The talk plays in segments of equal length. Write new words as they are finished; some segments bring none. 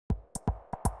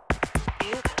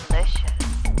Googleicious.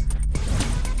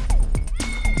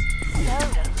 So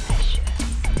delicious.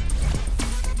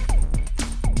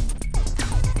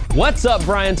 What's up,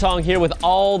 Brian Tong here with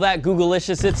all that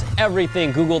Googleicious. It's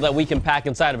everything Google that we can pack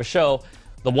inside of a show.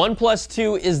 The OnePlus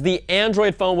 2 is the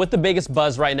Android phone with the biggest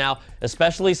buzz right now,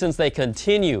 especially since they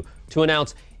continue to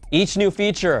announce each new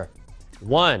feature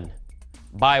one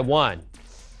by one.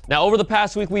 Now, over the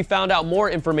past week, we found out more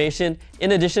information.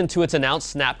 In addition to its announced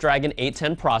Snapdragon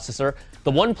 810 processor,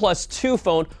 the OnePlus 2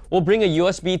 phone will bring a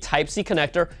USB Type-C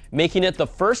connector, making it the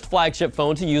first flagship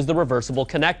phone to use the reversible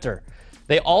connector.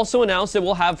 They also announced it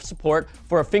will have support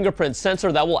for a fingerprint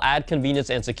sensor that will add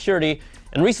convenience and security,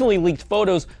 and recently leaked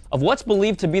photos of what's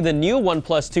believed to be the new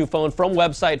OnePlus 2 phone from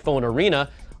website Phone Arena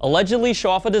allegedly show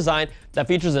off a design that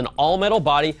features an all-metal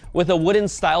body with a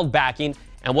wooden-styled backing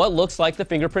and what looks like the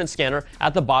fingerprint scanner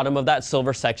at the bottom of that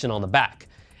silver section on the back.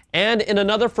 And in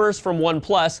another first from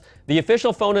OnePlus, the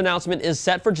official phone announcement is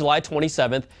set for July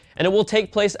 27th, and it will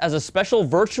take place as a special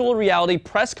virtual reality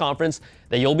press conference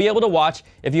that you'll be able to watch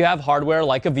if you have hardware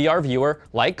like a VR viewer,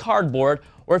 like Cardboard,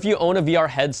 or if you own a VR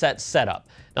headset setup.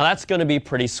 Now that's going to be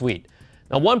pretty sweet.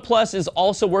 Now OnePlus is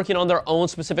also working on their own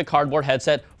specific Cardboard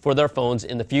headset for their phones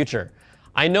in the future.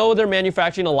 I know they're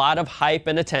manufacturing a lot of hype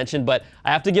and attention, but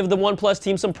I have to give the OnePlus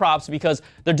team some props because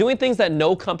they're doing things that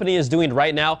no company is doing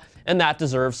right now, and that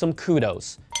deserves some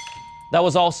kudos. That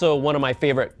was also one of my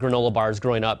favorite granola bars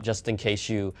growing up, just in case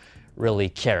you really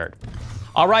cared.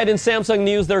 All right, in Samsung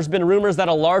news, there's been rumors that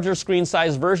a larger screen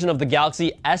size version of the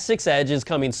Galaxy S6 Edge is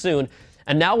coming soon.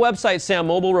 And now website Sam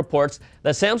Mobile reports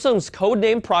that Samsung's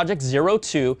codenamed Project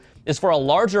 02 is for a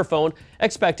larger phone,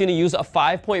 expecting to use a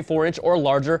 5.4-inch or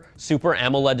larger Super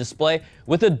AMOLED display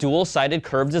with a dual-sided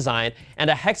curved design and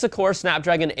a hexa-core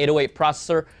Snapdragon 808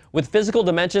 processor with physical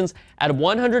dimensions at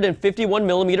 151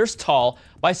 millimeters tall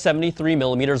by 73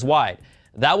 millimeters wide.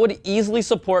 That would easily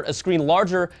support a screen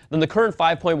larger than the current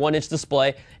 5.1-inch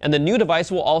display, and the new device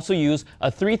will also use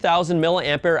a 3,000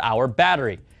 mAh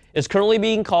battery. It's currently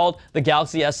being called the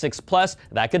Galaxy S6 Plus.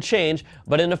 That could change,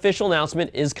 but an official announcement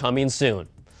is coming soon.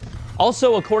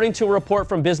 Also, according to a report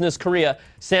from Business Korea,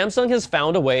 Samsung has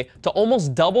found a way to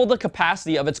almost double the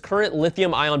capacity of its current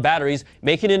lithium-ion batteries,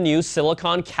 making a new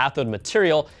silicon cathode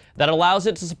material that allows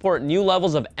it to support new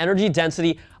levels of energy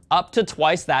density up to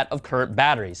twice that of current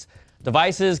batteries.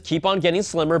 Devices keep on getting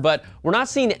slimmer, but we're not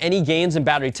seeing any gains in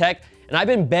battery tech, and I've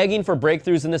been begging for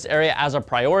breakthroughs in this area as a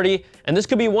priority, and this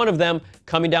could be one of them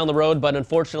coming down the road, but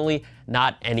unfortunately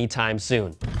not anytime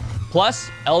soon. Plus,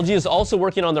 LG is also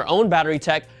working on their own battery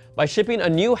tech by shipping a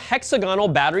new hexagonal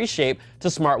battery shape to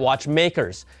smartwatch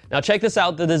makers. Now check this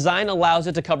out, the design allows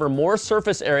it to cover more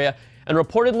surface area and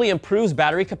reportedly improves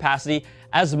battery capacity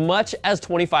as much as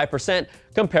 25%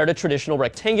 compared to traditional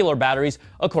rectangular batteries,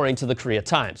 according to the Korea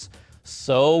Times.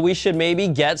 So we should maybe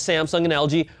get Samsung and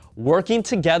LG working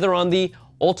together on the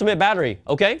ultimate battery,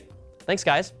 okay? Thanks,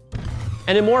 guys.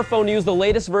 And in more phone news, the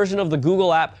latest version of the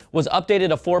Google app was updated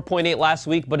to 4.8 last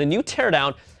week, but a new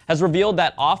teardown has revealed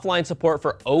that offline support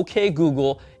for OK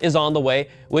Google is on the way,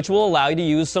 which will allow you to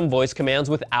use some voice commands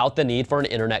without the need for an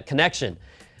internet connection.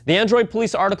 The Android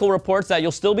Police article reports that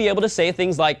you'll still be able to say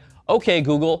things like, OK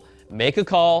Google, make a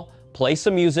call, play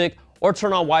some music, or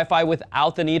turn on Wi-Fi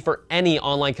without the need for any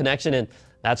online connection, and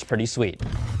that's pretty sweet.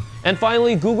 And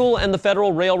finally, Google and the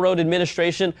Federal Railroad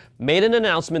Administration made an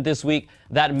announcement this week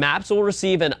that Maps will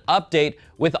receive an update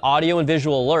with audio and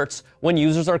visual alerts when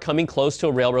users are coming close to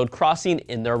a railroad crossing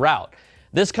in their route.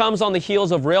 This comes on the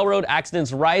heels of railroad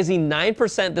accidents rising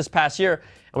 9% this past year.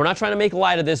 And we're not trying to make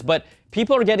light of this, but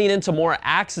people are getting into more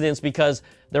accidents because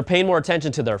they're paying more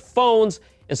attention to their phones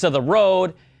instead of the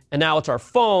road. And now it's our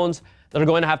phones that are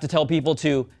going to have to tell people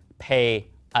to pay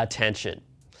attention.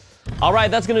 All right,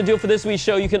 that's going to do it for this week's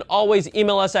show. You can always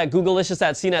email us at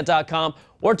googleicious@cnet.com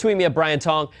or tweet me at Brian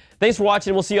Tong. Thanks for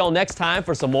watching. We'll see you all next time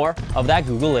for some more of that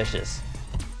Googleicious.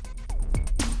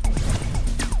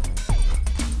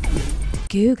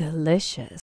 Googleicious.